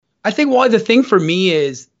I think why the thing for me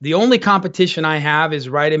is the only competition I have is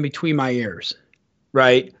right in between my ears,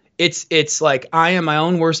 right? It's like I am my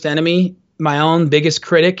own worst enemy, my own biggest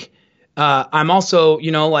critic. I'm also,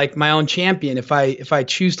 like my own champion if I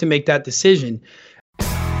choose to make that decision.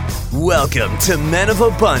 Welcome to Men of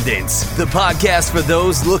Abundance, the podcast for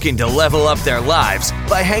those looking to level up their lives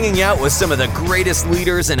by hanging out with some of the greatest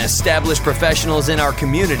leaders and established professionals in our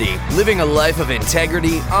community, living a life of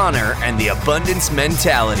integrity, honor, and the abundance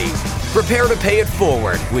mentality. Prepare to pay it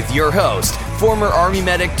forward with your host, former Army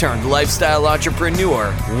medic turned lifestyle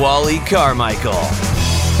entrepreneur, Wally Carmichael.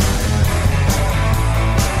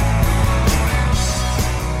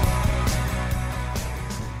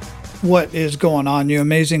 What is going on, you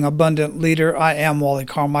amazing, abundant leader? I am Wally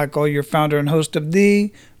Carmichael, your founder and host of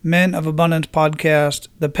the Men of Abundance podcast,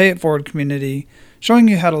 the Pay It Forward community, showing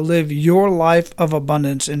you how to live your life of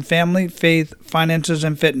abundance in family, faith, finances,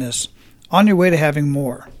 and fitness on your way to having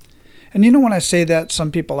more. And when I say that,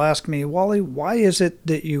 some people ask me, Wally, why is it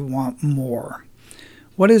that you want more?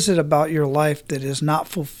 What is it about your life that is not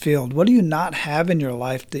fulfilled? What do you not have in your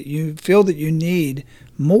life that you feel that you need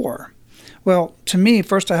more? Well, to me,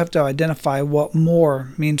 first I have to identify what more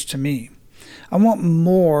means to me. I want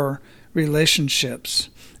more relationships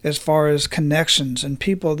as far as connections and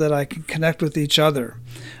people that I can connect with each other.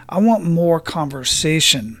 I want more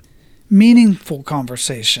conversation, meaningful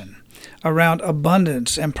conversation around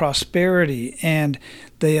abundance and prosperity and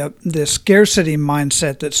the scarcity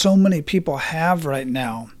mindset that so many people have right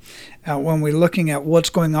now. When we're looking at what's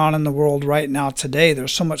going on in the world right now today,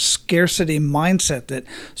 there's so much scarcity mindset that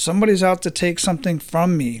somebody's out to take something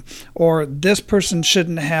from me, or this person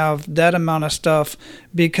shouldn't have that amount of stuff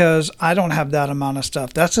because I don't have that amount of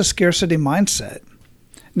stuff. That's a scarcity mindset.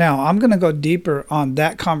 Now, I'm going to go deeper on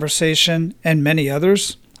that conversation and many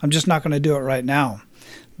others. I'm just not going to do it right now.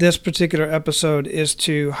 This particular episode is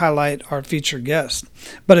to highlight our featured guest.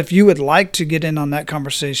 But if you would like to get in on that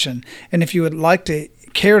conversation, and if you would like to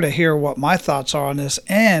care to hear what my thoughts are on this,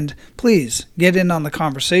 and please get in on the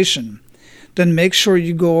conversation, then make sure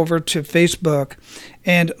you go over to Facebook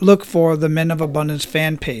and look for the Men of Abundance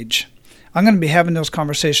fan page. I'm going to be having those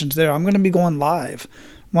conversations there. I'm going to be going live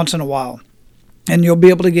once in a while. And you'll be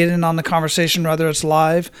able to get in on the conversation, whether it's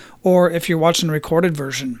live or if you're watching the recorded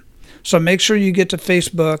version. So make sure you get to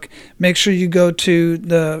Facebook. Make sure you go to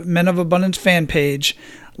the Men of Abundance fan page,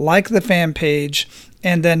 like the fan page,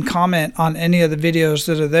 and then comment on any of the videos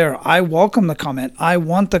that are there. I welcome the comment. I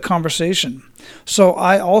want the conversation. So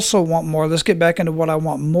I also want more. Let's get back into what I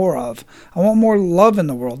want more of. I want more love in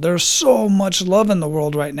the world. There's so much love in the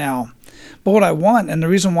world right now. But what I want, and the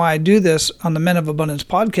reason why I do this on the Men of Abundance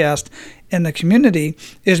podcast in the community,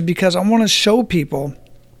 is because I want to show people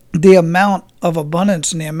the amount of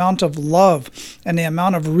abundance and the amount of love and the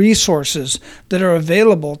amount of resources that are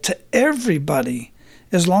available to everybody,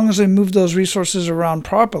 as long as they move those resources around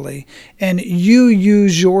properly and you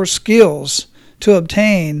use your skills to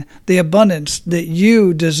obtain the abundance that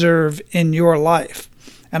you deserve in your life.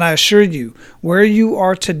 And I assure you, where you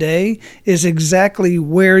are today is exactly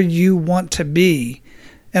where you want to be.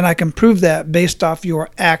 And I can prove that based off your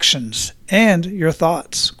actions and your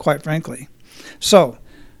thoughts, quite frankly. So,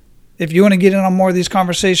 if you want to get in on more of these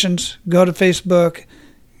conversations, go to Facebook,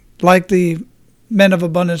 like the Men of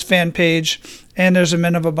Abundance fan page, and there's a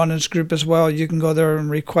Men of Abundance group as well. You can go there and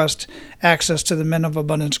request access to the Men of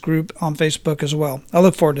Abundance group on Facebook as well. I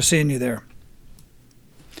look forward to seeing you there.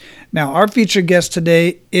 Now, our featured guest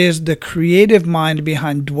today is the creative mind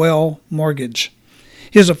behind Dwell Mortgage.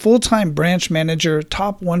 He is a full-time branch manager,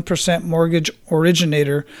 top 1% mortgage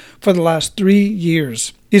originator for the last 3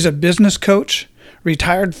 years. He's a business coach,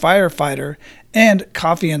 retired firefighter, and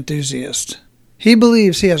coffee enthusiast. He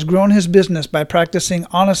believes he has grown his business by practicing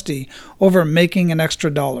honesty over making an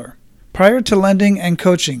extra dollar. Prior to lending and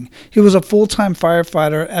coaching, he was a full-time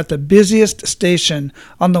firefighter at the busiest station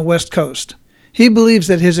on the West Coast. He believes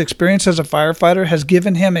that his experience as a firefighter has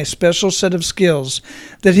given him a special set of skills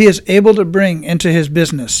that he is able to bring into his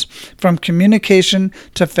business, from communication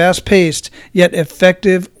to fast-paced yet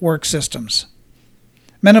effective work systems.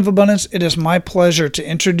 Men of Abundance, it is my pleasure to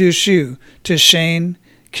introduce you to Shane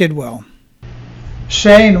Kidwell.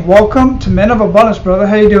 Shane, welcome to Men of Abundance, brother.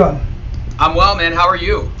 How you doing? I'm well, man. How are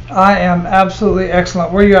you? I am absolutely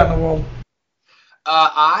excellent. Where are you at in the world?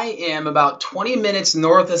 I am about 20 minutes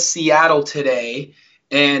north of Seattle today,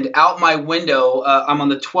 and out my window, I'm on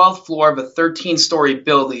the 12th floor of a 13-story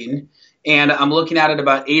building, and I'm looking at it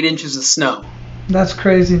about 8 inches of snow. That's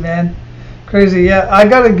crazy, man. Crazy, yeah. I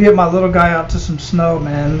got to get my little guy out to some snow,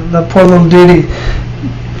 man. The poor little dude,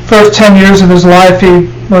 first 10 years of his life,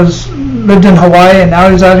 he was lived in Hawaii, and now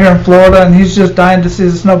he's out here in Florida, and he's just dying to see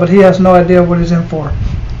the snow, but he has no idea what he's in for.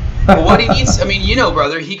 Well, what he needs, I mean,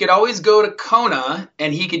 brother, he could always go to Kona,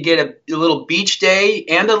 and he could get a little beach day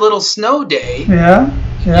and a little snow day.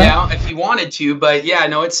 Yeah, if he wanted to. But yeah,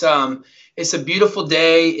 no, it's a beautiful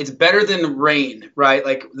day. It's better than rain, right?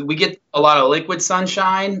 Like, we get a lot of liquid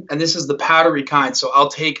sunshine, and this is the powdery kind. So I'll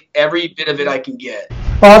take every bit of it I can get.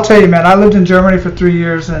 Well, I'll tell you, man, I lived in Germany for 3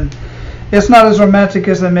 years, and it's not as romantic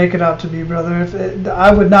as they make it out to be, brother.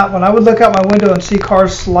 I would not, when I would look out my window and see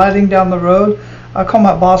cars sliding down the road, I call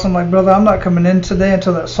my boss. I'm like, brother, I'm not coming in today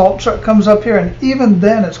until that salt truck comes up here, and even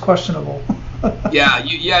then, it's questionable.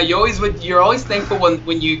 You're always thankful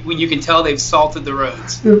when you can tell they've salted the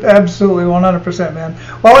roads. Absolutely, 100%, man.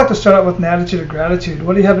 Well, I like to start out with an attitude of gratitude.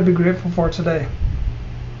 What do you have to be grateful for today?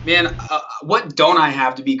 Man, what don't I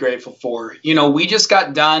have to be grateful for? We just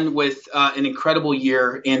got done with an incredible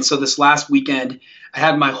year, and so this last weekend, I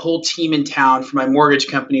had my whole team in town for my mortgage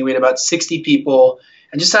company. We had about 60 people.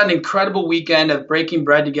 And just had an incredible weekend of breaking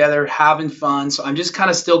bread together, having fun. So I'm just kind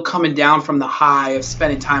of still coming down from the high of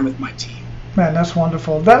spending time with my team. Man, that's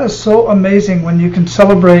wonderful. That is so amazing when you can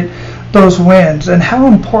celebrate those wins. And how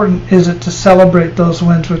important is it to celebrate those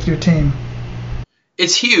wins with your team?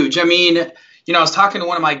 It's huge. I mean, I was talking to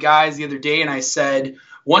one of my guys the other day, and I said,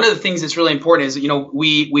 one of the things that's really important is,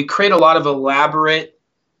 we create a lot of elaborateness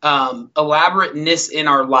in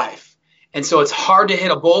our life. And so it's hard to hit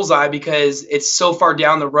a bullseye because it's so far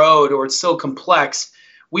down the road or it's so complex.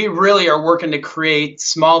 We really are working to create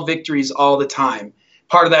small victories all the time.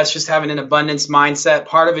 Part of that's just having an abundance mindset.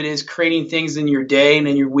 Part of it is creating things in your day and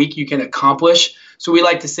in your week you can accomplish. So we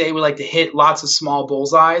like to hit lots of small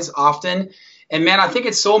bullseyes often. And man, I think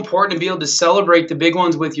it's so important to be able to celebrate the big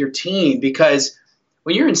ones with your team, because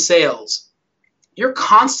when you're in sales, you're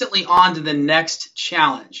constantly on to the next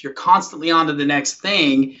challenge. You're constantly on to the next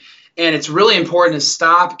thing. And it's really important to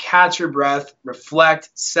stop, catch your breath, reflect,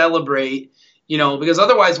 celebrate, because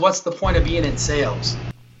otherwise, what's the point of being in sales?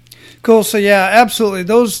 Cool. So yeah, absolutely.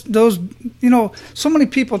 Those, so many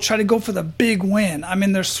people try to go for the big win. I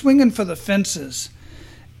mean, they're swinging for the fences.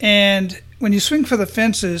 And when you swing for the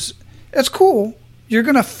fences, it's cool. You're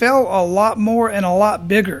going to fail a lot more and a lot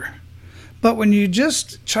bigger. But when you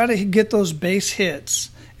just try to get those base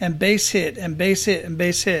hits and base hit and base hit and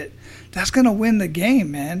base hit, that's going to win the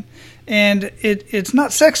game, man. And it's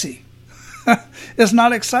not sexy. It's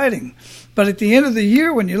not exciting. But at the end of the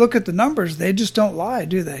year, when you look at the numbers, they just don't lie,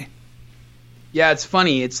 do they? Yeah, it's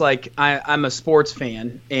funny. It's like I'm a sports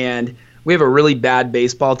fan, and we have a really bad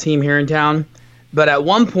baseball team here in town. But at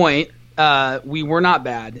one point, we were not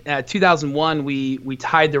bad. 2001, we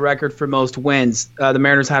tied the record for most wins. The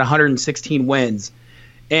Mariners had 116 wins.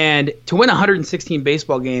 And to win 116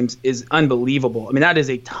 baseball games is unbelievable. I mean, that is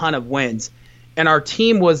a ton of wins. And our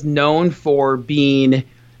team was known for being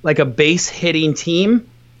like a base hitting team.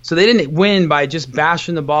 So they didn't win by just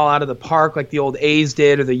bashing the ball out of the park like the old A's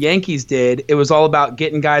did or the Yankees did. It was all about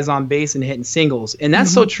getting guys on base and hitting singles. And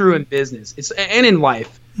that's so true in business and in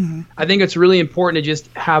life. I think it's really important to just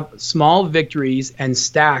have small victories and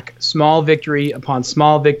stack small victory upon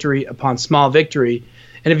small victory upon small victory.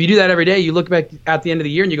 And if you do that every day, you look back at the end of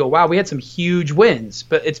the year and you go, wow, we had some huge wins.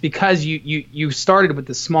 But it's because you started with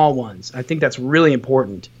the small ones. I think that's really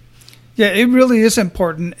important. Yeah, it really is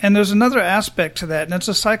important. And there's another aspect to that, and it's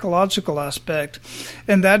a psychological aspect.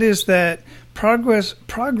 And that is that progress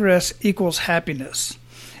equals happiness.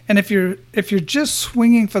 And if you're just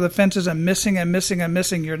swinging for the fences and missing and missing and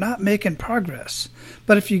missing, you're not making progress.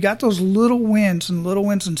 But if you got those little wins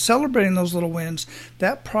and celebrating those little wins,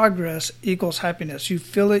 that progress equals happiness. You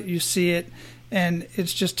feel it, you see it, and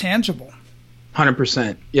it's just tangible.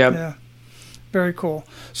 100%. Yep. Yeah. Very cool.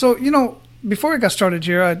 So, before we got started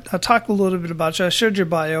here, I talked a little bit about you. I shared your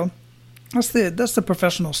bio. That's the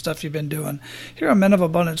professional stuff you've been doing. Here on Men of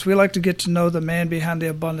Abundance, we like to get to know the man behind the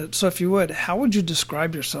abundance. So if you would, how would you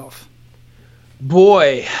describe yourself?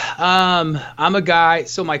 Boy, I'm a guy.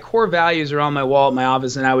 So my core values are on my wall at my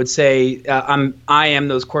office, and I would say I am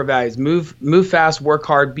those core values. Move fast, work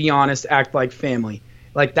hard, be honest, act like family.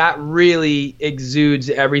 Like that really exudes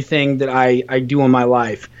everything that I do in my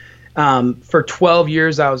life. For 12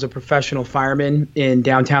 years, I was a professional fireman in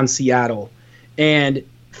downtown Seattle, and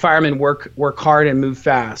firemen work hard and move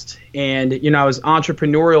fast. And, I was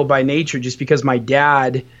entrepreneurial by nature just because my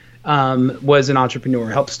dad was an entrepreneur,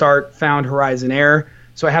 helped found Horizon Air.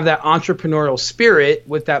 So I have that entrepreneurial spirit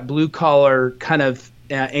with that blue collar kind of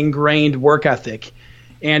ingrained work ethic.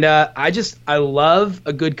 And I love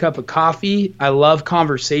a good cup of coffee. I love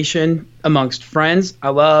conversation amongst friends. I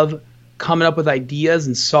love coming up with ideas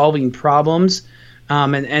and solving problems.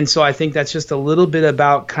 And so I think that's just a little bit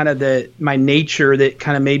about kind of my nature that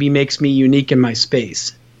kind of maybe makes me unique in my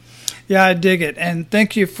space. Yeah, I dig it. And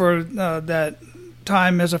thank you for that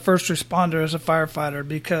time as a first responder, as a firefighter,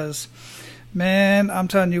 because, man, I'm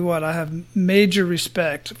telling you what, I have major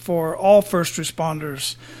respect for all first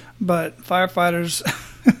responders. But firefighters,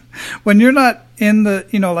 when you're not in the,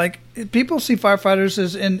 like people see firefighters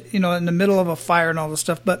as in the middle of a fire and all this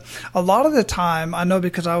stuff. But a lot of the time, I know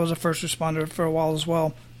because I was a first responder for a while as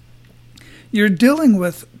well, you're dealing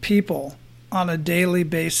with people on a daily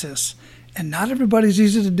basis. And not everybody's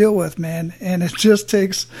easy to deal with, man. And it just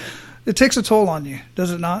takes a toll on you,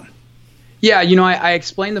 does it not? Yeah, I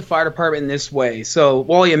explained the fire department in this way. So,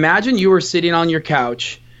 Wally, imagine you were sitting on your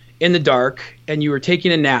couch in the dark and you were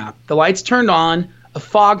taking a nap. The lights turned on, a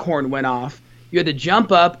foghorn went off. You had to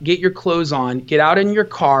jump up, get your clothes on, get out in your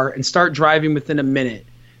car, and start driving within a minute.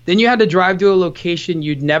 Then you had to drive to a location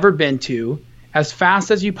you'd never been to as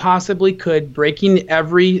fast as you possibly could, breaking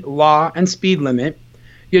every law and speed limit.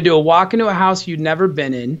 You had to walk into a house you'd never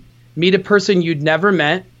been in, meet a person you'd never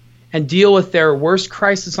met, and deal with their worst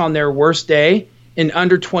crisis on their worst day in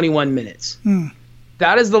under 21 minutes.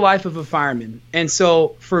 That is the life of a fireman. And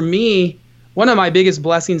so for me, one of my biggest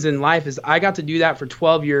blessings in life is I got to do that for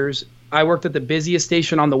 12 years. I worked at the busiest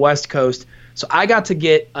station on the West Coast. So I got to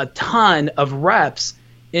get a ton of reps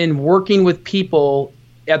in working with people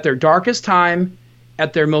at their darkest time,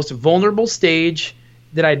 at their most vulnerable stage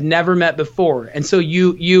that I'd never met before. And so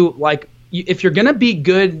if you're going to be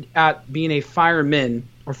good at being a fireman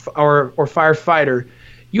or firefighter,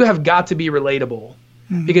 you have got to be relatable.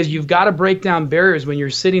 Because you've got to break down barriers when you're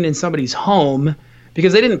sitting in somebody's home,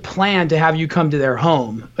 because they didn't plan to have you come to their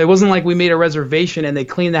home. It wasn't like we made a reservation and they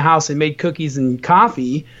cleaned the house and made cookies and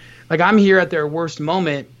coffee. Like, I'm here at their worst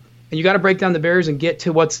moment, and you got to break down the barriers and get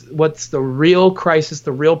to what's the real crisis,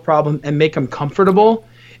 the real problem, and make them comfortable.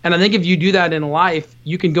 And I think if you do that in life,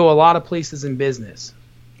 you can go a lot of places in business.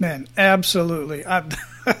 Man, absolutely.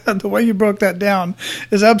 The way you broke that down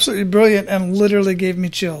is absolutely brilliant and literally gave me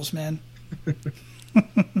chills, man.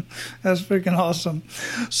 That's freaking awesome.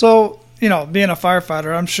 So, being a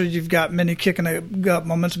firefighter, I'm sure you've got many kick in the gut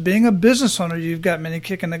moments. Being a business owner, you've got many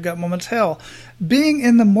kick in the gut moments. Hell, being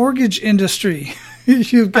in the mortgage industry,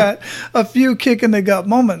 you've got a few kick in the gut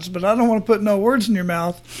moments. But I don't want to put no words in your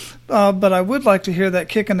mouth. But I would like to hear that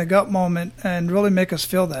kick in the gut moment and really make us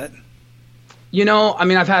feel that.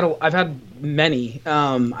 I've had many.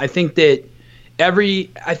 I think that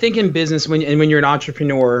in business, when you're an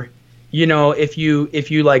entrepreneur, if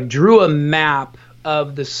you like drew a map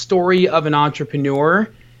of the story of an entrepreneur,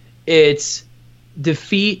 it's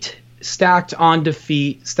defeat stacked on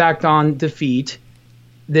defeat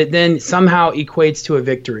that then somehow equates to a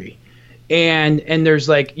victory. And there's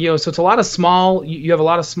so it's a lot of you have a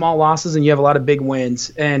lot of small losses and you have a lot of big wins.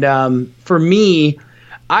 And for me,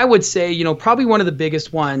 I would say, probably one of the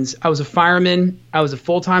biggest ones, I was a fireman, I was a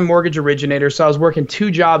full-time mortgage originator, so I was working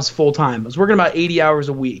 2 jobs full-time. I was working about 80 hours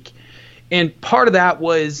a week. And part of that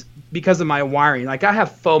was because of my wiring. Like, I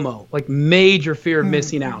have FOMO, like major fear of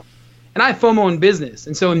missing out. And I have FOMO in business.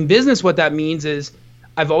 And so in business, what that means is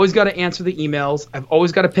I've always got to answer the emails. I've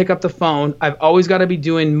always got to pick up the phone. I've always got to be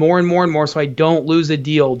doing more and more and more so I don't lose a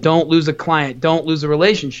deal, don't lose a client, don't lose a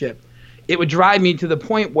relationship. It would drive me to the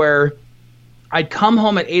point where I'd come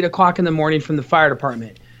home at 8 o'clock in the morning from the fire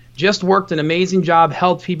department, just worked an amazing job,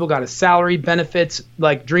 helped people, got a salary, benefits,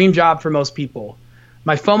 like dream job for most people.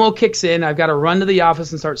 My FOMO kicks in. I've got to run to the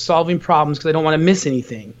office and start solving problems because I don't want to miss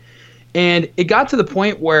anything. And it got to the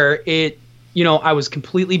point where I was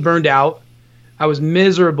completely burned out. I was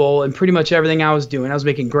miserable in pretty much everything I was doing. I was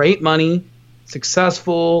making great money,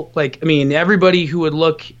 successful. Everybody who would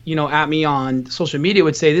look, at me on social media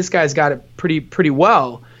would say, this guy's got it pretty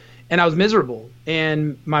well. And I was miserable.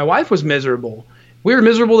 And my wife was miserable. We were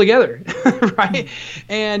miserable together, right?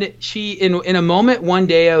 And she, in a moment one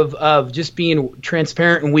day of just being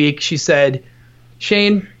transparent and weak, she said,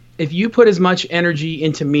 Shane, if you put as much energy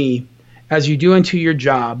into me as you do into your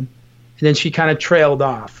job, and then she kind of trailed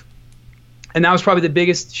off. And that was probably the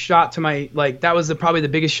biggest shot to my, probably the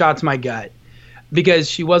biggest shot to my gut, because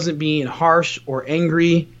she wasn't being harsh or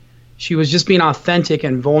angry. She was just being authentic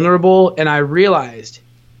and vulnerable. And I realized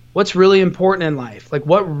what's really important in life, like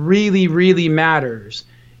what really, really matters.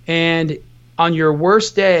 And on your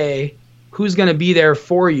worst day, who's going to be there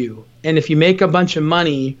for you? And if you make a bunch of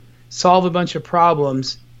money, solve a bunch of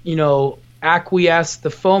problems, acquiesce the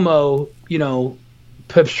FOMO,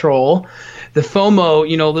 patrol, the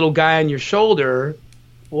FOMO, little guy on your shoulder,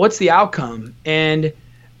 what's the outcome? And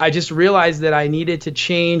I just realized that I needed to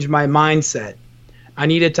change my mindset. I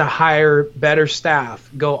needed to hire better staff,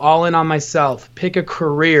 go all in on myself, pick a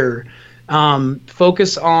career,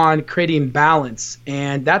 focus on creating balance.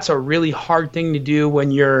 And that's a really hard thing to do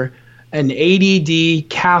when you're an ADD,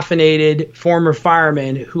 caffeinated former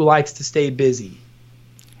fireman who likes to stay busy.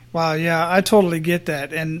 Wow, yeah, I totally get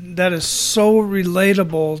that. And that is so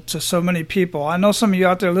relatable to so many people. I know some of you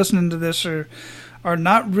out there listening to this are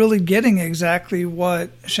not really getting exactly what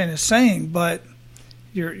Shane is saying, but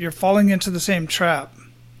you're falling into the same trap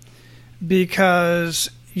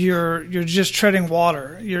because you're just treading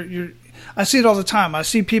water. I see it all the time. I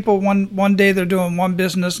see people one day they're doing one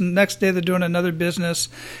business, and the next day they're doing another business,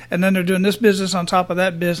 and then they're doing this business on top of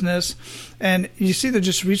that business. And you see they're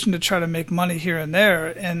just reaching to try to make money here and there.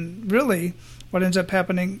 And really what ends up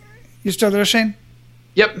happening, you still there, Shane?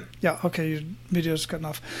 Yep. Yeah, okay, your video's cutting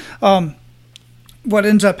off. What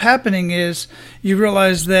ends up happening is you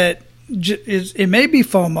realize that it may be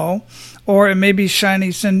FOMO, or it may be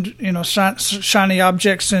shiny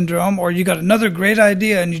object syndrome, or you got another great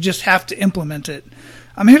idea and you just have to implement it.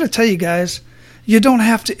 I'm here to tell you guys, you don't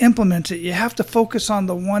have to implement it. You have to focus on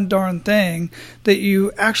the one darn thing that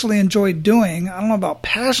you actually enjoy doing. I don't know about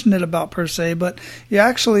passionate about per se, but you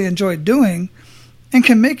actually enjoy doing and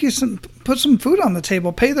can make you put some food on the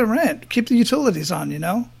table, pay the rent, keep the utilities on,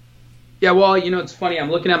 Yeah, well, it's funny.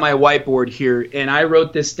 I'm looking at my whiteboard here, and I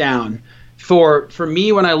wrote this down. For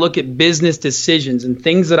me, when I look at business decisions and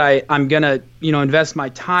things that I'm going to, invest my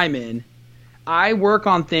time in, I work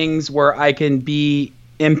on things where I can be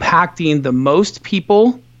impacting the most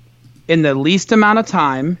people in the least amount of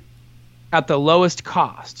time at the lowest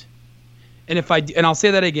cost. And I'll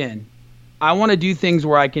say that again, I want to do things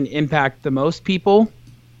where I can impact the most people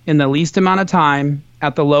in the least amount of time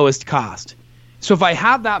at the lowest cost. So if I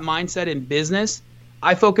have that mindset in business,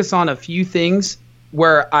 I focus on a few things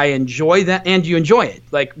where I enjoy that, and you enjoy it.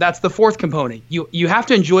 Like, that's the fourth component. You have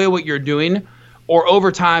to enjoy what you're doing, or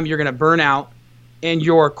over time you're going to burn out and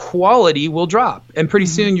your quality will drop. And pretty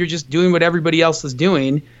soon you're just doing what everybody else is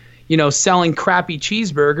doing, selling crappy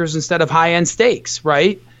cheeseburgers instead of high-end steaks,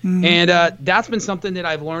 right? And that's been something that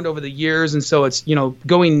I've learned over the years. And so it's,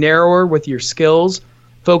 going narrower with your skills,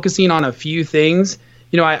 focusing on a few things.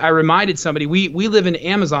 I reminded somebody, we live in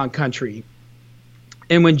Amazon country.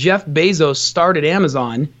 And when Jeff Bezos started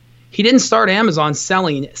Amazon, he didn't start Amazon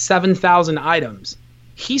selling 7,000 items.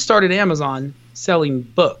 He started Amazon selling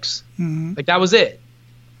books. Like, that was it.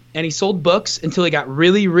 And he sold books until he got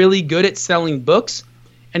really, really good at selling books.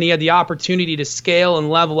 And he had the opportunity to scale and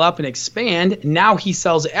level up and expand. Now he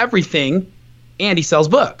sells everything, and he sells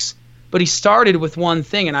books. But he started with one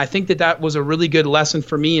thing. And I think that was a really good lesson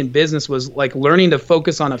for me in business, was like learning to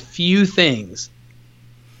focus on a few things.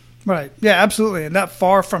 Right. Yeah, absolutely. And that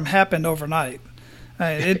far from happened overnight.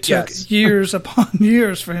 It took years upon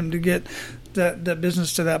years for him to get that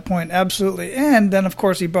business to that point. Absolutely. And then, of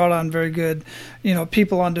course, he brought on very good,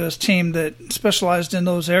 people onto his team that specialized in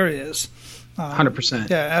those areas. 100%.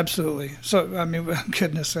 Yeah, absolutely. So, I mean,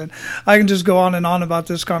 goodness, I can just go on and on about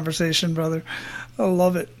this conversation, brother. I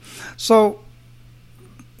love it. So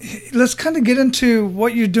let's kind of get into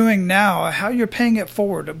what you're doing now, how you're paying it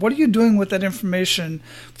forward. What are you doing with that information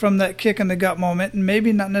from that kick in the gut moment? And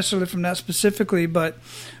maybe not necessarily from that specifically, but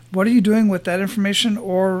what are you doing with that information,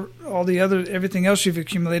 or everything else you've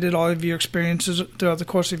accumulated, all of your experiences throughout the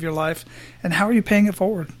course of your life, and how are you paying it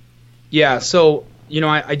forward? Yeah. So,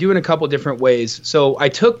 I do in a couple different ways. So I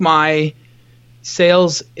took my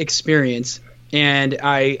sales experience, and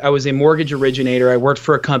I was a mortgage originator. I worked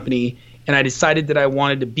for a company, and I decided that I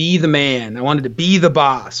wanted to be the man. I wanted to be the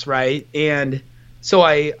boss, right? And so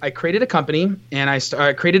I created a company, and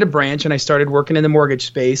I created a branch, and I started working in the mortgage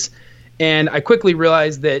space. And I quickly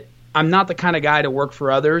realized that I'm not the kind of guy to work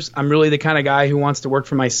for others. I'm really the kind of guy who wants to work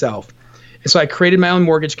for myself. And so I created my own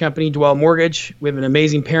mortgage company, Dwell Mortgage. We have an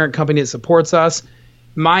amazing parent company that supports us.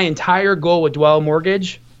 My entire goal with Dwell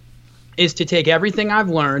Mortgage is to take everything I've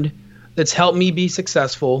learned that's helped me be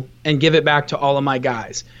successful and give it back to all of my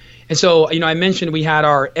guys. And so, I mentioned we had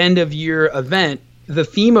our end of year event. The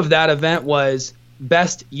theme of that event was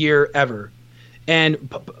best year ever.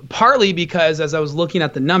 And partly because as I was looking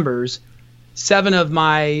at the numbers, 7 of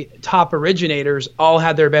my top originators all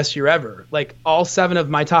had their best year ever. Like, all 7 of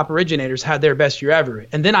my top originators had their best year ever.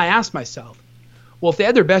 And then I asked myself, well, if they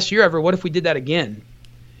had their best year ever, what if we did that again?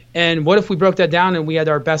 And what if we broke that down and we had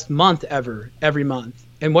our best month ever, every month?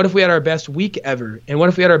 And what if we had our best week ever? And what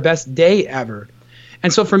if we had our best day ever?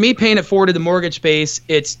 And so for me, paying it forward to the mortgage space,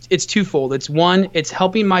 it's twofold. It's one, it's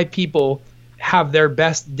helping my people have their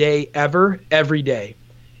best day ever, every day.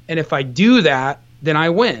 And if I do that, then I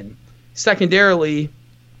win. Secondarily,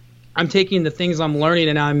 I'm taking the things I'm learning,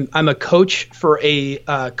 and I'm a coach for a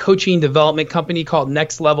coaching development company called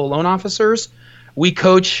Next Level Loan Officers. We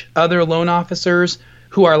coach other loan officers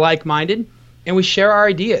who are like-minded, and we share our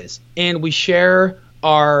ideas, and we share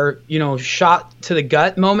our, shot to the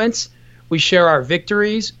gut moments. We share our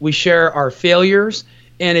victories. We share our failures.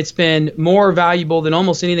 And it's been more valuable than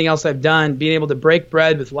almost anything else I've done, being able to break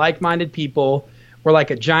bread with like-minded people. We're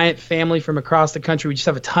like a giant family from across the country. We just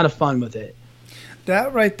have a ton of fun with it.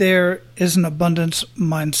 That right there is an abundance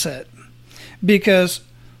mindset. Because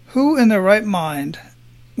who in their right mind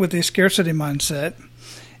with a scarcity mindset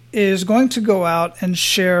is going to go out and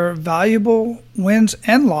share valuable wins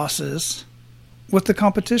and losses with the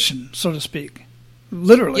competition, so to speak?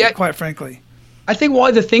 Literally, quite frankly. I think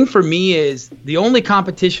the thing for me is the only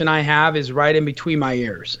competition I have is right in between my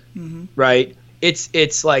ears, right?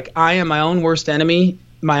 It's like I am my own worst enemy,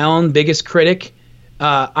 my own biggest critic.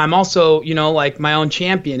 I'm also, like my own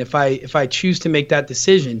champion if I choose to make that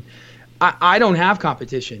decision. I don't have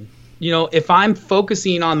competition. If I'm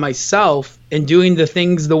focusing on myself and doing the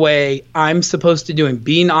things the way I'm supposed to do and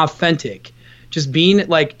being authentic, just being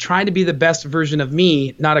like trying to be the best version of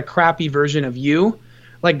me, not a crappy version of you,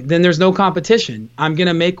 like then there's no competition. I'm going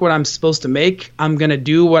to make what I'm supposed to make. I'm going to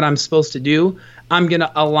do what I'm supposed to do. I'm going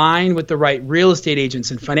to align with the right real estate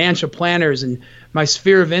agents and financial planners, and my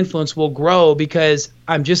sphere of influence will grow because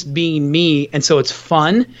I'm just being me. And so it's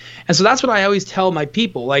fun. And so that's what I always tell my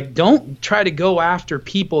people. Like, don't try to go after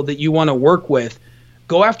people that you want to work with.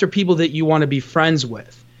 Go after people that you want to be friends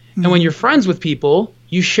with. And when you're friends with people,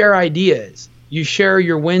 you share ideas. You share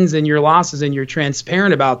your wins and your losses, and you're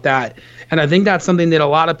transparent about that. And I think that's something that a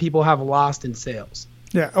lot of people have lost in sales.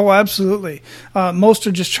 Yeah. Oh, absolutely. Most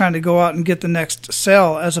are just trying to go out and get the next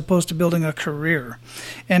sale as opposed to building a career.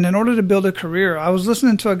 And in order to build a career, I was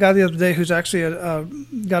listening to a guy the other day who's actually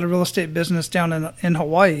got a real estate business down in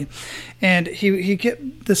Hawaii, and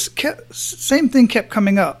same thing kept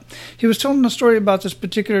coming up. He was telling a story about this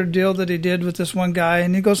particular deal that he did with this one guy,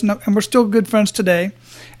 and he goes, "No, and we're still good friends today."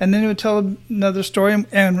 And then he would tell another story,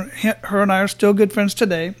 and her and I are still good friends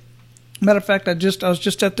today. Matter of fact, I was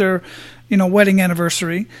just at their, wedding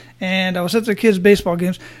anniversary, and I was at their kids' baseball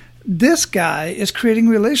games. This guy is creating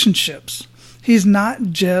relationships. He's not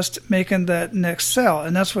just making that next sale,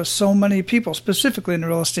 and that's what so many people, specifically in the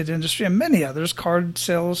real estate industry and many others, card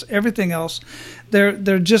sales, everything else,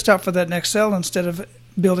 they're just out for that next sale instead of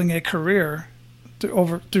building a career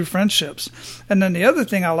through friendships. And then the other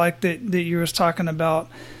thing I like that you was talking about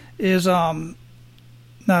is, I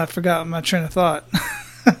forgot my train of thought.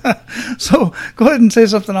 So go ahead and say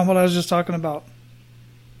something on what I was just talking about.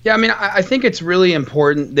 Yeah, I mean, I think it's really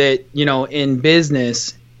important that, in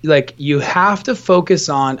business, like you have to focus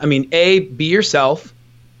on, be yourself,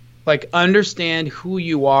 like understand who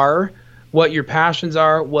you are, what your passions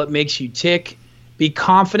are, what makes you tick, be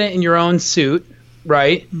confident in your own suit,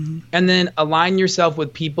 right? Mm-hmm. And then align yourself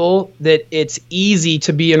with people that it's easy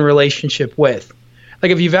to be in relationship with. Like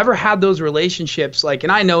if you've ever had those relationships, like,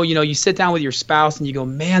 and I know, you sit down with your spouse and you go,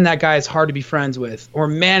 man, that guy is hard to be friends with, or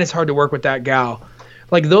man, it's hard to work with that gal.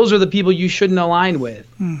 Like those are the people you shouldn't align with,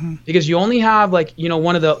 because you only have like,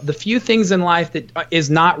 one of the few things in life that is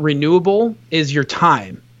not renewable is your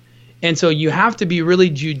time. And so you have to be really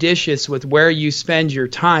judicious with where you spend your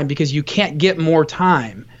time, because you can't get more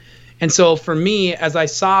time. And so for me, as I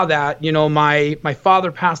saw that, my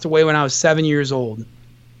father passed away when I was 7 years old.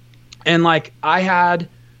 And like I had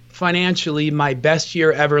financially my best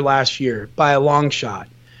year ever last year by a long shot.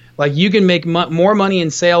 Like you can make more money in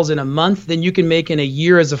sales in a month than you can make in a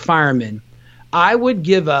year as a fireman. I would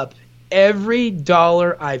give up every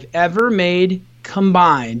dollar I've ever made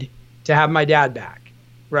combined to have my dad back,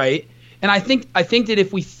 right? And I think that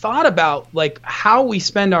if we thought about like how we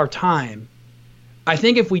spend our time, I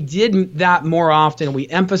think if we did that more often, we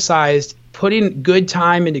emphasized putting good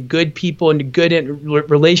time into good people, into good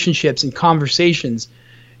relationships and conversations,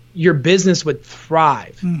 your business would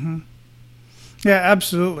thrive. Mm-hmm. Yeah,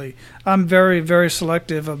 absolutely. I'm very, very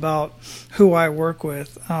selective about who I work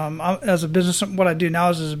with. As a business, what I do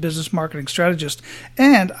now is as a business marketing strategist,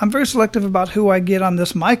 and I'm very selective about who I get on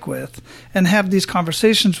this mic with and have these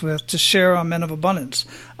conversations with to share on Men of Abundance.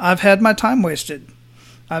 I've had my time wasted.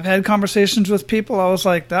 I've had conversations with people. I was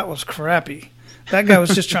like, that was crappy. That guy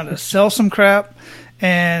was just trying to sell some crap,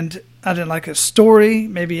 and I didn't like his story.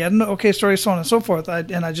 Maybe he had an okay story, so on and so forth,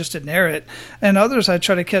 and I just didn't air it. And others, I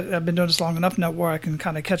try to catch. I've been doing this long enough now where I can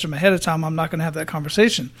kind of catch them ahead of time. I'm not going to have that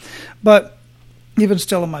conversation. But even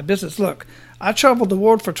still in my business, look, I traveled the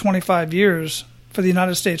world for 25 years for the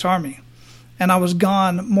United States Army, and I was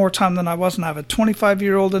gone more time than I wasn't. I have a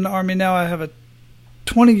 25-year-old in the Army now. I have a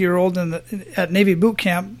 20-year-old at Navy boot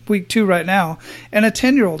camp, week 2 right now, and a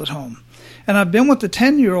 10-year-old at home. And I've been with the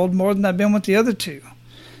 10-year-old more than I've been with the other 2.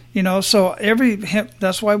 So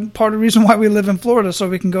that's why part of the reason why we live in Florida, so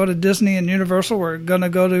we can go to Disney and Universal. We're going to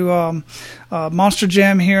go to Monster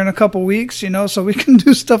Jam here in a couple weeks, so we can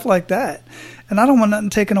do stuff like that. And I don't want nothing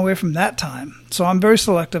taken away from that time. So I'm very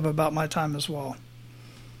selective about my time as well.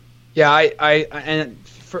 Yeah,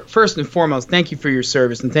 first and foremost, thank you for your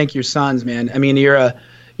service and thank your sons, man. I mean, you're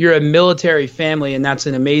a military family, and that's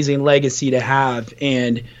an amazing legacy to have.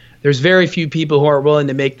 And there's very few people who are willing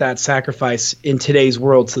to make that sacrifice in today's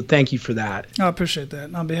world. So thank you for that. I appreciate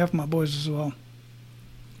that. On behalf of my boys as well.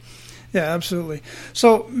 Yeah, absolutely.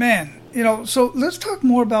 So, man, so let's talk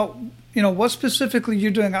more about, what specifically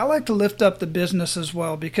you're doing. I like to lift up the business as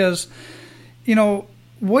well because,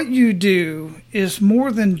 what you do is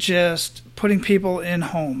more than just putting people in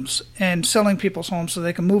homes and selling people's homes so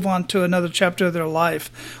they can move on to another chapter of their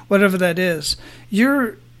life, whatever that is.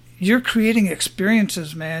 You're creating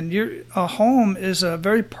experiences, man. A home is a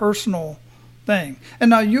very personal thing.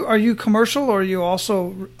 And now, are you commercial, or are you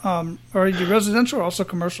also are you residential or also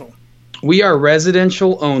commercial? We are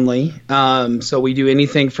residential only. So we do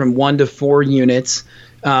anything from 1 to 4 units.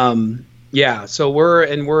 Yeah. So we're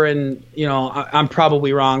in. I'm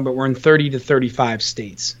probably wrong, but we're in 30 to 35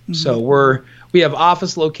 states. Mm-hmm. So we have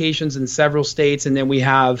office locations in several states, and then we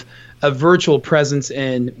have a virtual presence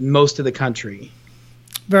in most of the country.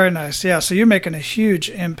 Very nice. Yeah. So you're making a huge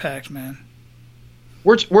impact, man.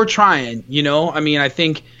 We're trying, I mean, I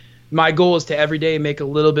think my goal is to every day make a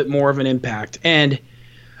little bit more of an impact. And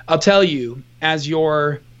I'll tell you, as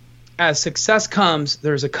success comes,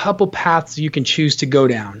 there's a couple paths you can choose to go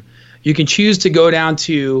down. You can choose to go down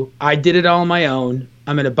to, I did it all on my own.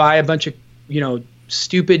 I'm going to buy a bunch of,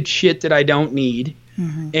 stupid shit that I don't need.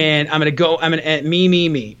 Mm-hmm. And I'm going to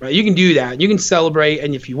me, right? You can do that. You can celebrate.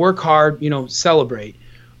 And if you work hard, celebrate.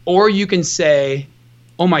 Or you can say,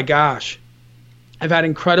 oh my gosh, I've had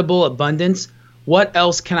incredible abundance. What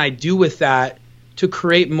else can I do with that to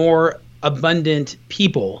create more abundant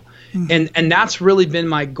people? Mm-hmm. And that's really been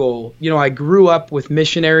my goal. I grew up with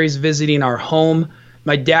missionaries visiting our home.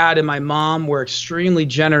 My dad and my mom were extremely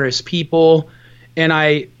generous people. And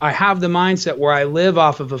I have the mindset where I live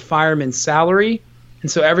off of a fireman's salary. And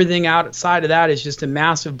so everything outside of that is just a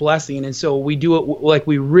massive blessing. And so we do it like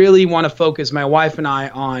we really want to focus, my wife and I,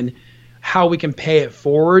 on how we can pay it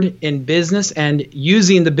forward in business and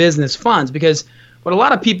using the business funds. Because what a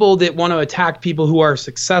lot of people that want to attack people who are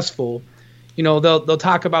successful, they'll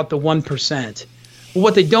talk about the 1%. Well,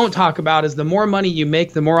 what they don't talk about is the more money you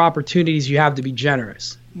make, the more opportunities you have to be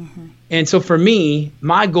generous. Mm-hmm. And so for me,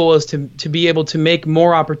 my goal is to be able to make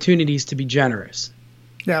more opportunities to be generous.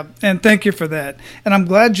 Yeah, and thank you for that. And I'm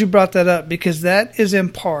glad you brought that up, because that is in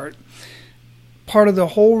part of the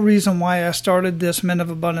whole reason why I started this Men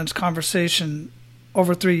of Abundance conversation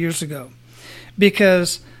over 3 years ago.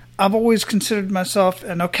 Because I've always considered myself,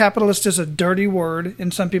 I know capitalist is a dirty word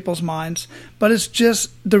in some people's minds, but it's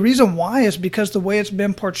just, the reason why is because the way it's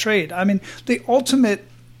been portrayed. I mean, the ultimate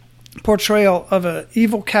portrayal of an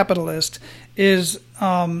evil capitalist is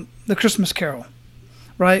the Christmas Carol,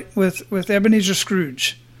 right, with Ebenezer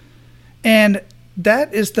Scrooge. And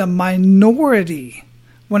that is the minority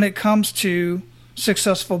when it comes to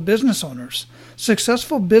successful business owners.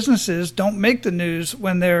 Successful businesses don't make the news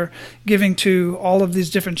when they're giving to all of these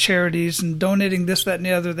different charities and donating this, that, and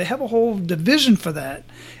the other. They have a whole division for that,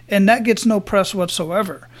 and that gets no press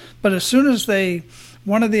whatsoever. But as soon as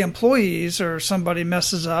one of the employees or somebody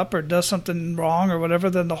messes up or does something wrong or whatever,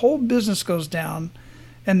 then the whole business goes down,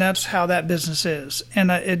 and that's how that business is. And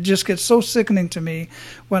it just gets so sickening to me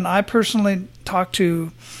when I personally talk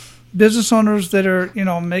to business owners that are,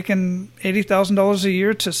 making $80,000 a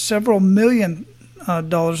year to several million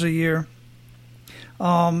dollars a year,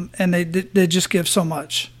 and they just give so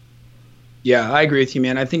much. Yeah, I agree with you,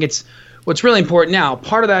 man. I think it's what's really important now.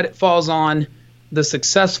 Part of that, it falls on the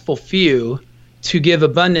successful few to give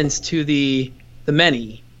abundance to the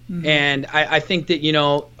many. Mm-hmm. And I think that,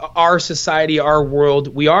 our society, our world,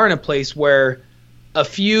 we are in a place where a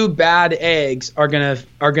few bad eggs are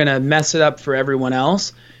gonna mess it up for everyone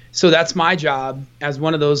else. So that's my job as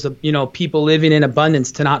one of those, people living in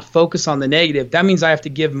abundance, to not focus on the negative. That means I have to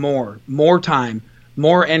give more time,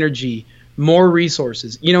 more energy, more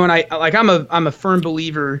resources. And I'm a firm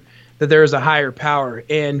believer that there is a higher power.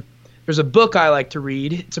 And there's a book I like to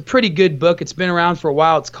read. It's a pretty good book. It's been around for a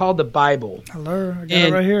while. It's called the Bible. Hello, I got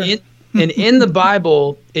it right here. And in the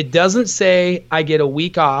Bible, it doesn't say I get a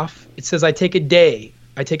week off. It says I take a day.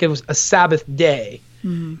 I take a Sabbath day.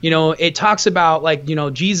 It talks about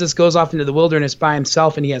Jesus goes off into the wilderness by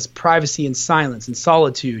himself and he has privacy and silence and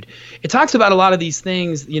solitude. It talks about a lot of these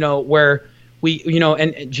things, where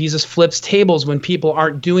and Jesus flips tables when people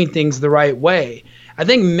aren't doing things the right way. I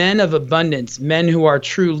think men of abundance, men who are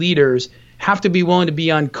true leaders, have to be willing to be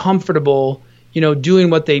uncomfortable, doing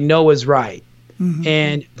what they know is right.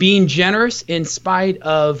 And being generous in spite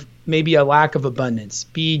of maybe a lack of abundance.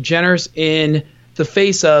 Be generous in the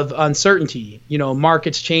face of uncertainty,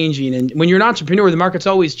 markets changing. And when you're an entrepreneur, the market's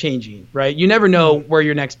always changing, right? You never know where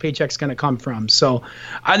your next paycheck's going to come from. So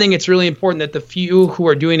I think it's really important that the few who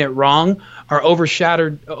are doing it wrong are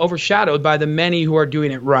overshadowed by the many who are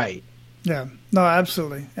doing it right. Yeah, no,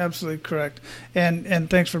 absolutely. Absolutely correct. And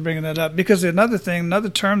thanks for bringing that up, because another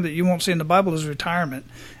term that you won't see in the Bible is retirement.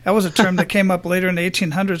 That was a term that came up later in the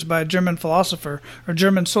 1800s by a German philosopher or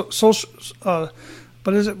German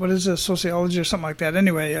what is it, sociology or something like that.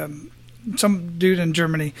 Anyway, some dude in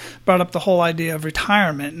Germany brought up the whole idea of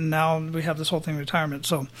retirement, and now we have this whole thing, retirement.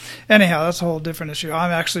 So anyhow, that's a whole different issue.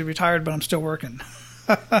 I'm actually retired, but I'm still working.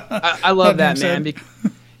 I love that, man.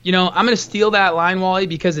 I'm going to steal that line, Wally,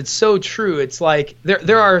 because it's so true. It's like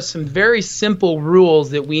there are some very simple rules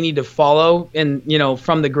that we need to follow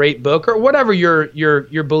from the great book or whatever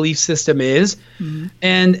your belief system is.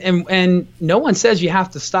 And no one says you have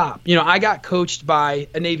to stop. I got coached by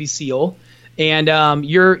a Navy SEAL, and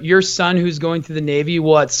your son who's going through the Navy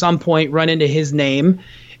will at some point run into his name.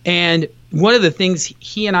 And one of the things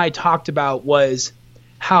he and I talked about was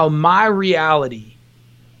how my reality,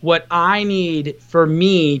 what I need for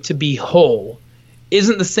me to be whole,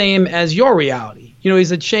 isn't the same as your reality. He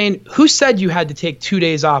said, Shane, who said you had to take 2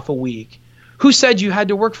 days off a week? Who said you had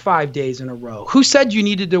to work 5 days in a row? Who said you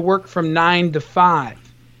needed to work from 9 to 5?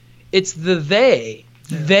 It's the they.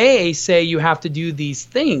 Yeah. They say you have to do these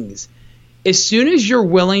things. As soon as you're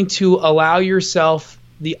willing to allow yourself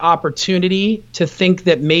the opportunity to think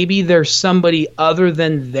that maybe there's somebody other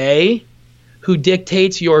than they who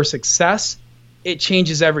dictates your success, it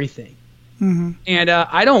changes everything. And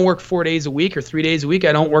I don't work 4 days a week or 3 days a week.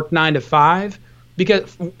 I don't work 9 to 5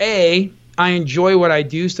 because A, I enjoy what I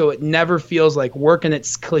do, so it never feels like work, and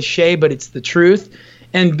it's cliche, but it's the truth.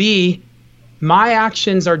 And B, my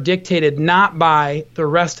actions are dictated not by the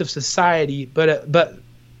rest of society, but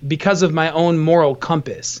because of my own moral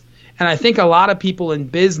compass. And I think a lot of people in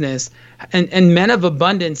business and men of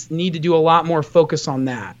abundance need to do a lot more focus on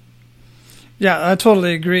that. Yeah, I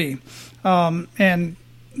totally agree. And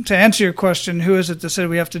to answer your question, who is it that said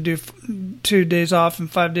we have to do 2 days off and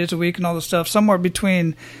 5 days a week and all this stuff? Somewhere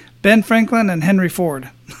between Ben Franklin and Henry Ford.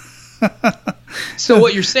 So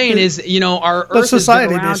what you're saying is, our Earth has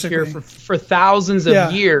been around here for thousands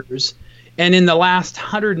of years. And in the last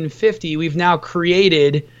 150, we've now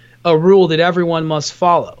created a rule that everyone must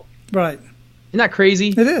follow. Right. Isn't that crazy?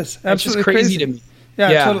 It is. Absolutely it's just crazy to me.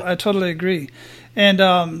 Yeah. I totally agree. And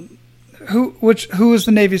who was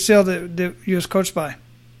the Navy SEAL that you was coached by?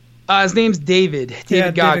 His name's David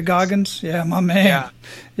Goggins. David Goggins. Yeah, my man.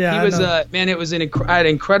 Yeah. He was man. It was I had an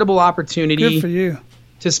incredible opportunity. Good for you.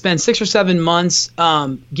 To spend 6 or 7 months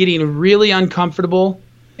getting really uncomfortable,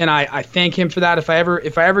 and I thank him for that. If I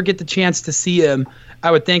ever get the chance to see him,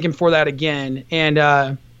 I would thank him for that again. And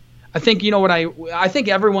I think I think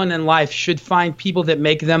everyone in life should find people that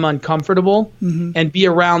make them uncomfortable and be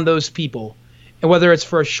around those people. And whether it's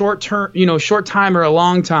for a short time or a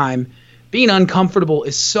long time, being uncomfortable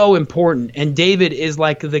is so important. And David is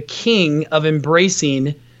like the king of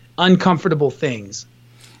embracing uncomfortable things.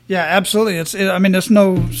 Yeah, absolutely. It's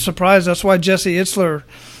no surprise. That's why Jesse Itzler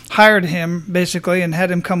hired him basically and had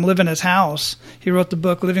him come live in his house. He wrote the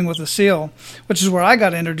book Living with a SEAL, which is where I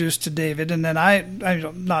got introduced to David. And then I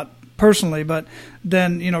not personally, but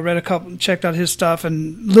then checked out his stuff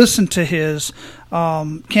and listened to his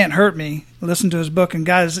Can't Hurt Me, listened to his book. And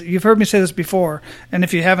guys, you've heard me say this before, and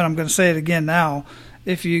if you haven't, I'm going to say it again now.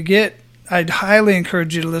 I'd highly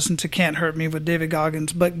encourage you to listen to Can't Hurt Me with David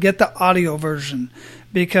Goggins, but get the audio version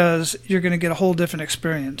because you're going to get a whole different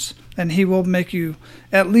experience, and he will make you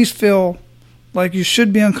at least feel like you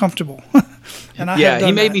should be uncomfortable. And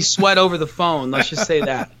he made me sweat over the phone. Let's just say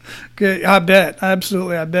that. Good. I bet.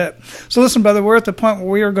 Absolutely. I bet. So listen, brother, we're at the point where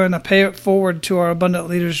we are going to pay it forward to our abundant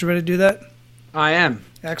leaders. You ready to do that? I am.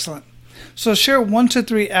 Excellent. So share 1 to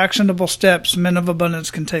 3 actionable steps men of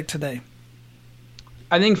abundance can take today.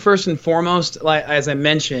 I think first and foremost, like as I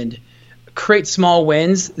mentioned, create small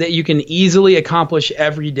wins that you can easily accomplish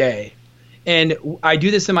every day. And I do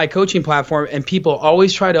this in my coaching platform, and people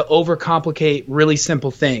always try to overcomplicate really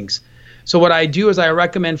simple things. So what I do is I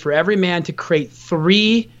recommend for every man to create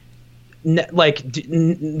 3,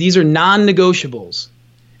 these are non-negotiables.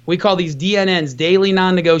 We call these DNNs, daily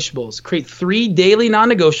non-negotiables. Create 3 daily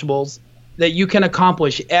non-negotiables that you can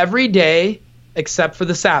accomplish every day except for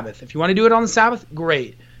the Sabbath. If you want to do it on the Sabbath,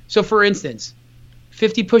 great. So for instance,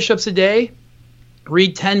 50 push-ups a day,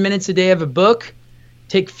 read 10 minutes a day of a book,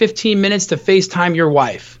 take 15 minutes to FaceTime your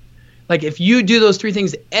wife. Like if you do those 3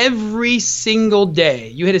 things every single day,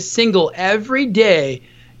 you hit a single every day,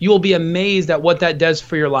 you will be amazed at what that does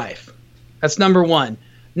for your life. That's number 1.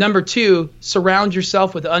 Number 2, surround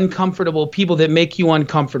yourself with uncomfortable people that make you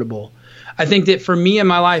uncomfortable. I think that for me in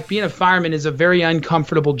my life, being a fireman is a very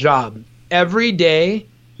uncomfortable job. Every day,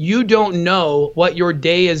 you don't know what your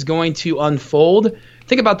day is going to unfold.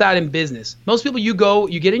 Think about that in business. Most people, you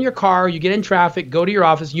get in your car, you get in traffic, go to your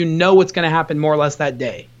office, you know what's going to happen more or less that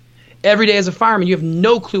day. Every day as a fireman, you have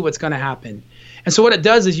no clue what's going to happen. And so what it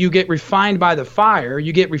does is you get refined by the fire,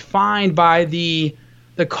 you get refined by the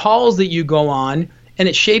calls that you go on, and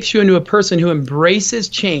it shapes you into a person who embraces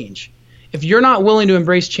change. If you're not willing to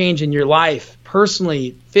embrace change in your life,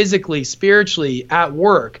 personally, physically, spiritually, at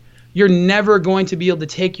work, you're never going to be able to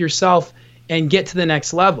take yourself and get to the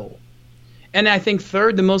next level. And I think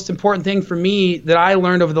third, the most important thing for me that I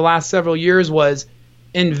learned over the last several years was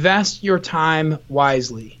invest your time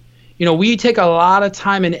wisely. You know, we take a lot of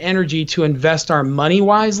time and energy to invest our money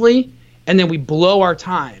wisely, and then we blow our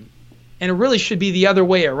time. And it really should be the other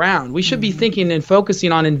way around. We should be thinking and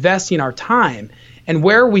focusing on investing our time and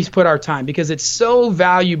where we put our time, because it's so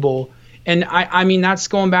valuable. And I mean, that's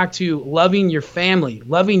going back to loving your family,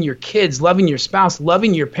 loving your kids, loving your spouse,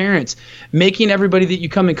 loving your parents, making everybody that you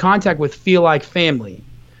come in contact with feel like family.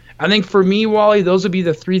 I think for me, Wally, those would be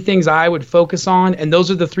the 3 things I would focus on. And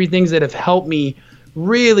those are the 3 things that have helped me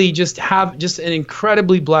really just have just an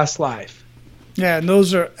incredibly blessed life. Yeah, and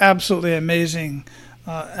those are absolutely amazing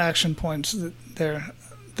action points there.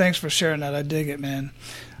 Thanks for sharing that. I dig it, man.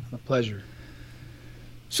 A pleasure.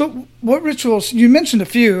 So what rituals, you mentioned a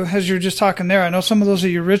few as you were just talking there. I know some of those are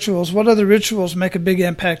your rituals. What other rituals make a big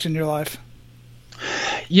impact in your life?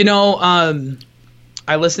 You know,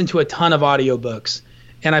 I listen to a ton of audiobooks,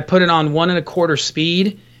 and I put it on 1 1/4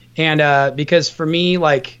 speed. And because for me,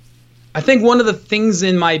 like, I think one of the things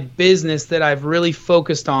in my business that I've really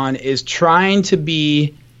focused on is trying to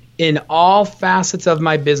be in all facets of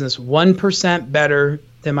my business 1% better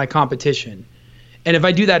than my competition. And if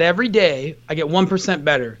I do that every day, I get 1%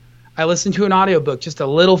 better. I listen to an audiobook just a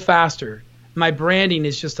little faster. My branding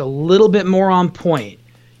is just a little bit more on point.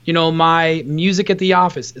 You know, my music at the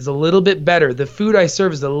office is a little bit better. The food I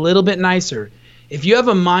serve is a little bit nicer. If you have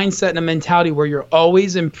a mindset and a mentality where you're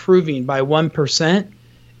always improving by 1%,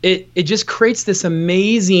 it just creates this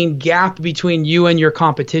amazing gap between you and your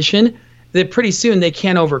competition that pretty soon they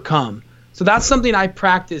can't overcome. So that's something I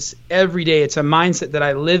practice every day. It's a mindset that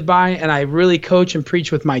I live by, and I really coach and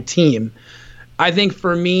preach with my team. I think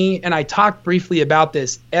for me, and I talked briefly about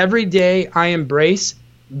this, every day I embrace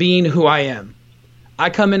being who I am. I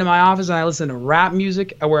come into my office and I listen to rap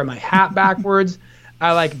music. I wear my hat backwards.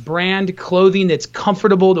 I like brand clothing that's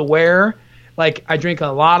comfortable to wear. Like, I drink a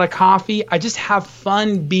lot of coffee. I just have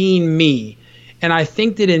fun being me. And I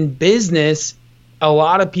think that in business, a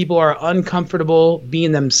lot of people are uncomfortable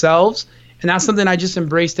being themselves. And that's something I just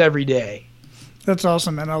embraced every day. That's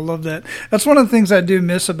awesome, man. I love that. That's one of the things I do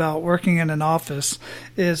miss about working in an office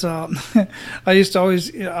is I used to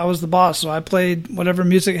always, I was the boss, so I played whatever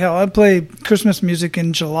music. Hell, I'd play Christmas music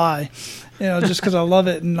in July, just because I love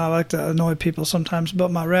it, and I like to annoy people sometimes about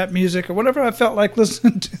my rap music or whatever I felt like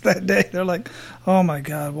listening to that day. They're like, oh, my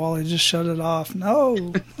God, Wally, just shut it off.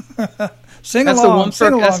 No. Sing along.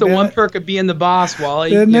 That's the one perk of being the boss,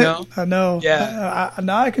 Wally. Isn't you it? know? I know. Yeah.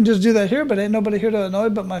 Now I can just do that here, but ain't nobody here to annoy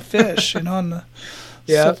but my fish, and the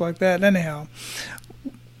stuff like that. Anyhow,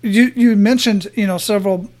 you mentioned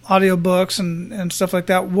several audiobooks and stuff like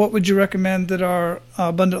that. What would you recommend that our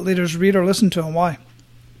abundant leaders read or listen to, and why?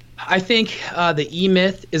 I think the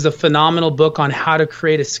E-Myth is a phenomenal book on how to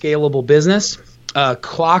create a scalable business.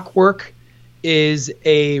 Clockwork is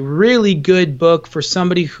a really good book for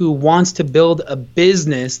somebody who wants to build a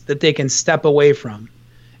business that they can step away from.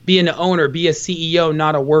 Be an owner, be a CEO,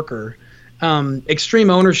 not a worker.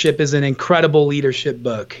 Extreme Ownership is an incredible leadership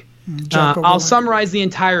book. I'll summarize the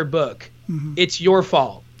entire book. Mm-hmm. It's your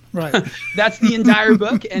fault. Right. That's the entire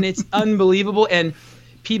book, and it's unbelievable. And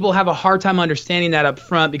people have a hard time understanding that up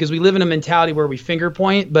front because we live in a mentality where we finger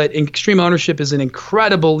point, but Extreme Ownership is an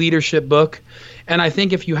incredible leadership book. And I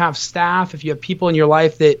think if you have staff, if you have people in your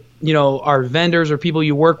life that, are vendors or people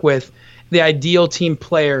you work with, The Ideal Team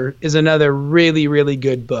Player is another really, really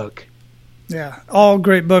good book. Yeah, all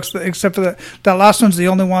great books, except for that last one's the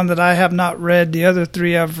only one that I have not read. The other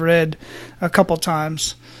 3 I've read a couple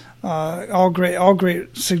times. All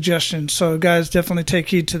great suggestions. So guys, definitely take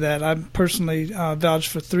heed to that. I personally vouch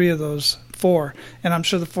for 3 of those 4, and I'm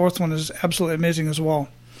sure the 4th one is absolutely amazing as well.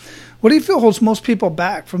 What do you feel holds most people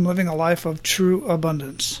back from living a life of true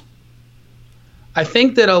abundance? I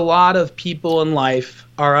think that a lot of people in life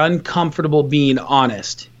are uncomfortable being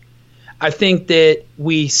honest. I think that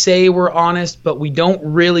we say we're honest, but we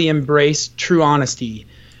don't really embrace true honesty.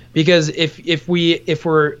 Because if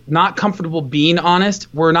we're not comfortable being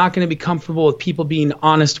honest, we're not going to be comfortable with people being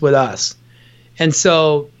honest with us. And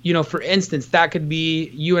so, for instance, that could be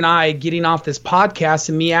you and I getting off this podcast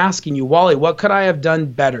and me asking you, Wally, what could I have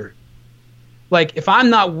done better? Like, if I'm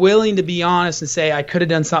not willing to be honest and say I could have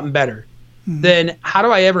done something better, then how do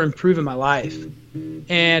I ever improve in my life?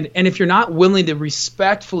 And if you're not willing to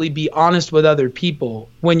respectfully be honest with other people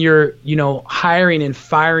when you're, hiring and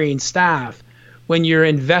firing staff, when you're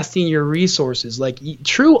investing your resources, like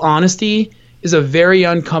true honesty is a very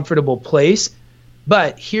uncomfortable place.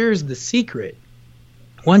 But here's the secret.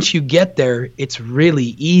 Once you get there, it's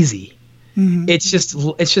really easy. It's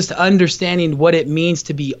just understanding what it means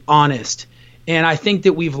to be honest. And I think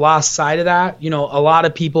that we've lost sight of that. A lot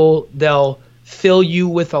of people, they'll fill you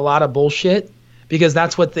with a lot of bullshit because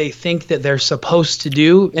that's what they think that they're supposed to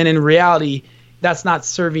do. And in reality, that's not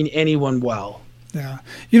serving anyone well. Yeah.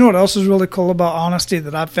 You know what else is really cool about honesty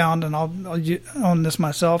that I've found, and I'll own this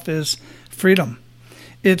myself, is freedom.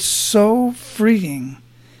 It's so freeing.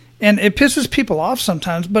 And it pisses people off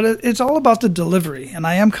sometimes, but it's all about the delivery. And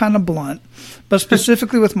I am kind of blunt, but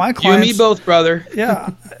specifically with my clients. You and me both, brother.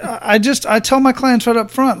 Yeah. I tell my clients right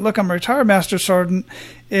up front, look, I'm a retired master sergeant.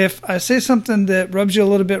 If I say something that rubs you a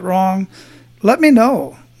little bit wrong, let me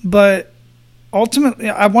know. But ultimately,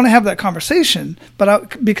 I want to have that conversation,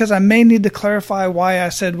 because I may need to clarify why I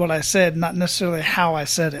said what I said, not necessarily how I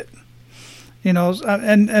said it. And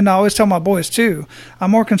I always tell my boys too,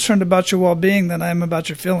 I'm more concerned about your well-being than I am about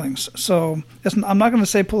your feelings. So I'm not going to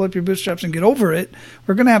say pull up your bootstraps and get over it.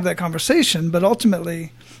 We're going to have that conversation, but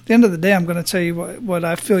ultimately, at the end of the day, I'm going to tell you what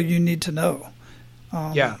I feel you need to know.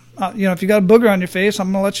 If you got a booger on your face,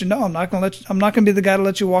 I'm going to let you know. I'm not going to be the guy to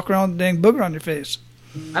let you walk around with a dang booger on your face.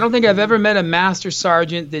 I don't think I've ever met a master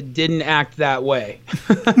sergeant that didn't act that way.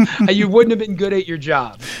 You wouldn't have been good at your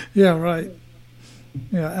job. Yeah, right.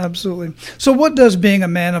 Yeah, absolutely. So what does being a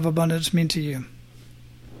man of abundance mean to you?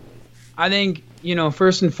 I think,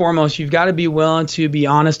 first and foremost, you've got to be willing to be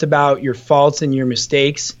honest about your faults and your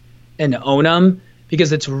mistakes and own them,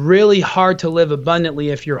 because it's really hard to live abundantly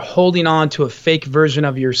if you're holding on to a fake version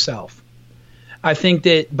of yourself. I think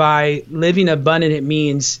that by living abundant, it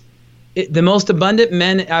means the most abundant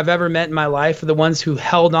men I've ever met in my life are the ones who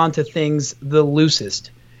held on to things the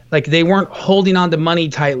loosest. Like, they weren't holding on to money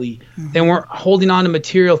tightly. They weren't holding on to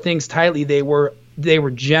material things tightly. They were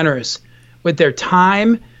generous with their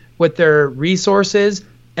time, with their resources,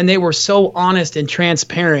 and they were so honest and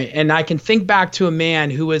transparent. And I can think back to a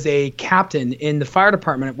man who was a captain in the fire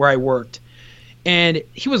department where I worked, and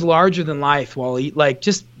he was larger than life.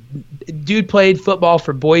 Dude played football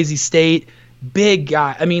for Boise State, big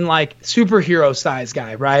guy. I mean, like superhero size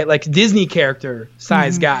guy, right? Like Disney character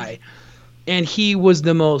size guy. And he was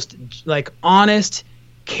the most honest,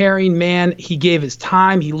 caring man. He gave his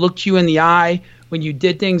time. He looked you in the eye. When you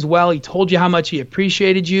did things well, he told you how much he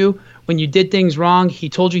appreciated you. When you did things wrong, he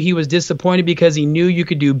told you he was disappointed because he knew you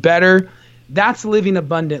could do better. That's living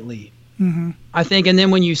abundantly. I think. And then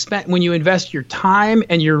when you invest your time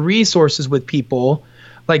and your resources with people,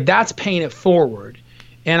 that's paying it forward.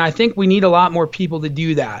 And I think we need a lot more people to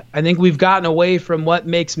do that. I think we've gotten away from what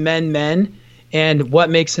makes men men and what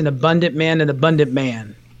makes an abundant man an abundant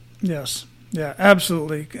man. Yes. Yeah,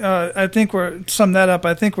 absolutely. I think sum that up.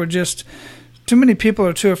 I think we're just, too many people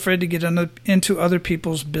are too afraid to get into other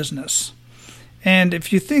people's business. And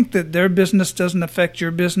if you think that their business doesn't affect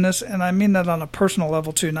your business, and I mean that on a personal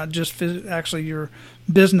level too, not just actually your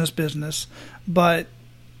business, but,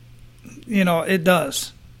 it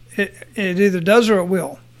does. It either does or it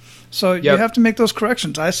will. So you have to make those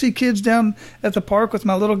corrections. I see kids down at the park with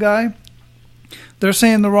my little guy. They're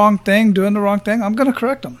saying the wrong thing, doing the wrong thing. I'm going to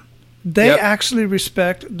correct them. They actually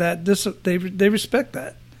respect that. They respect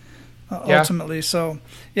that ultimately. So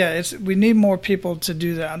we need more people to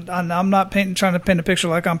do that. I'm not trying to paint a picture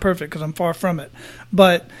like I'm perfect, because I'm far from it.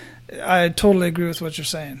 But I totally agree with what you're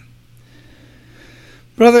saying.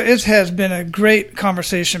 Brother, it has been a great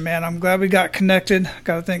conversation, man. I'm glad we got connected.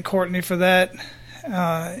 Got to thank Courtney for that.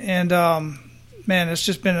 Man, it's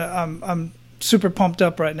just been I'm super pumped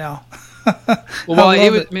up right now.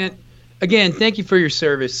 Man, again, thank you for your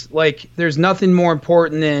service. There's nothing more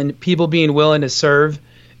important than people being willing to serve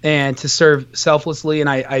and to serve selflessly. And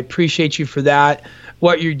I appreciate you for that.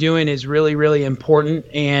 What you're doing is really, really important.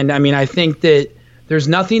 And I mean, I think that there's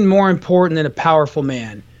nothing more important than a powerful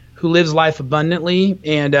man who lives life abundantly.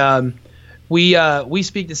 And we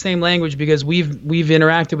speak the same language because we've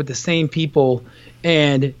interacted with the same people.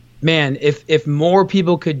 And man, if more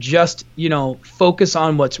people could just, focus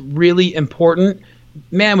on what's really important,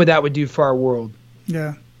 man, what that would do for our world.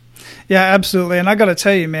 Yeah. Yeah, absolutely. And I got to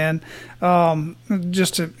tell you, man,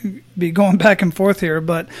 just to be going back and forth here,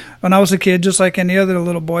 but when I was a kid, just like any other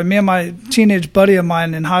little boy, me and my teenage buddy of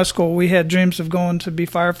mine in high school, we had dreams of going to be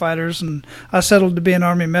firefighters, and I settled to be an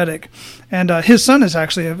Army medic. And his son is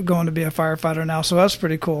actually going to be a firefighter now, so that's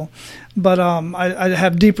pretty cool. But I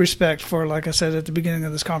have deep respect for, like I said at the beginning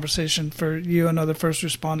of this conversation, for you and other first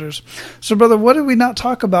responders. So, brother, what did we not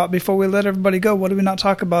talk about before we let everybody go? What did we not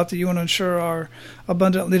talk about that you want to ensure our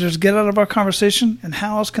abundant leaders get out of our conversation, and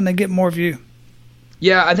how else can they get more of you?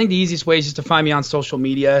 Yeah, I think the easiest way is just to find me on social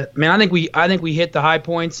media. I mean, I think we hit the high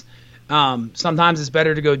points. Sometimes it's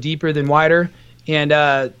better to go deeper than wider. And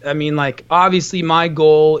I mean, like, obviously my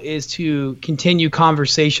goal is to continue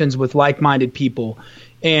conversations with like-minded people.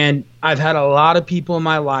 And I've had a lot of people in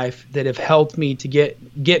my life that have helped me to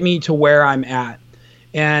get me to where I'm at.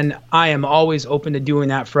 And I am always open to doing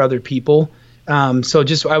that for other people. So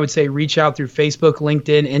just, I would say, reach out through Facebook,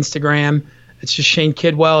 LinkedIn, Instagram. It's just Shane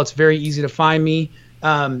Kidwell. It's very easy to find me.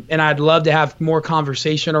 And I'd love to have more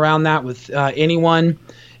conversation around that with anyone.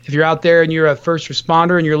 If you're out there and you're a first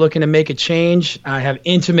responder and you're looking to make a change, I have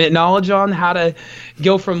intimate knowledge on how to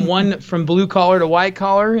go from blue collar to white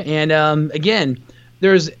collar. And again,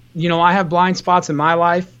 I have blind spots in my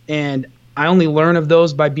life, and I only learn of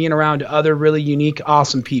those by being around other really unique,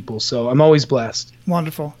 awesome people. So I'm always blessed.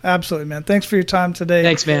 Wonderful. Absolutely, man. Thanks for your time today.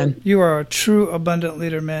 Thanks, man. You are a true abundant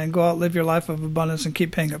leader, man. Go out, live your life of abundance, and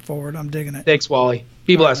keep paying it forward. I'm digging it. Thanks, Wally.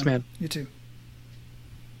 Be blessed, man. You too.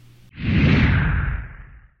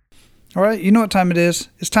 All right, you know what time it is.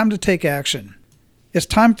 It's time to take action. It's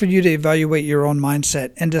time for you to evaluate your own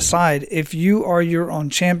mindset and decide if you are your own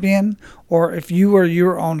champion or if you are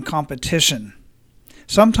your own competition.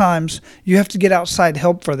 Sometimes you have to get outside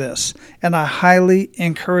help for this, and I highly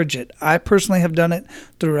encourage it. I personally have done it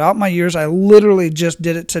throughout my years. I literally just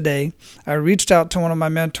did it today. I reached out to one of my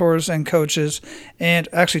mentors and coaches, and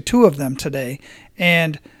actually two of them today,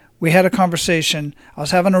 and we had a conversation. I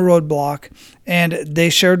was having a roadblock, and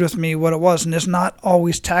they shared with me what it was. And it's not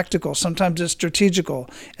always tactical. Sometimes it's strategical.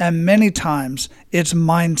 And many times it's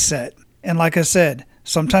mindset. And like I said,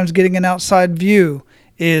 sometimes getting an outside view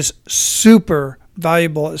is super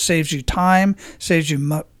valuable. It saves you time, saves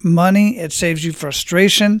you money, it saves you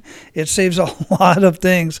frustration. It saves a lot of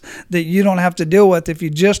things that you don't have to deal with if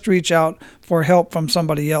you just reach out for help from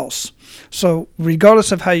somebody else. So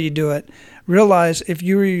regardless of how you do it, realize if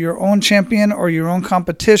you're your own champion or your own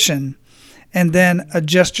competition, and then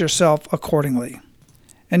adjust yourself accordingly.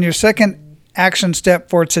 And your second action step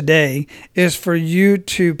for today is for you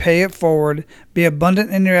to pay it forward. Be abundant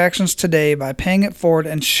in your actions today by paying it forward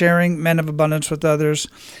and sharing Men of Abundance with others.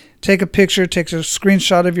 Take a picture, take a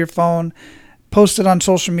screenshot of your phone, post it on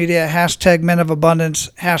social media, hashtag Men of Abundance,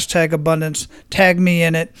 hashtag abundance, tag me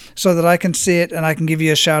in it so that I can see it and I can give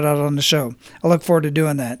you a shout out on the show. I look forward to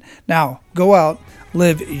doing that. Now, go out,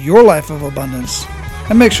 live your life of abundance,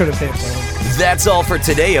 and make sure to pay it forward. That's all for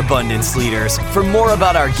today, Abundance Leaders. For more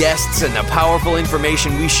about our guests and the powerful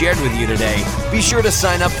information we shared with you today, be sure to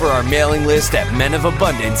sign up for our mailing list at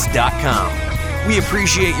menofabundance.com. We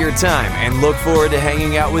appreciate your time and look forward to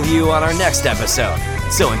hanging out with you on our next episode.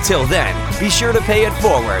 So until then, be sure to pay it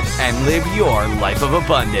forward and live your life of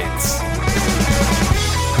abundance.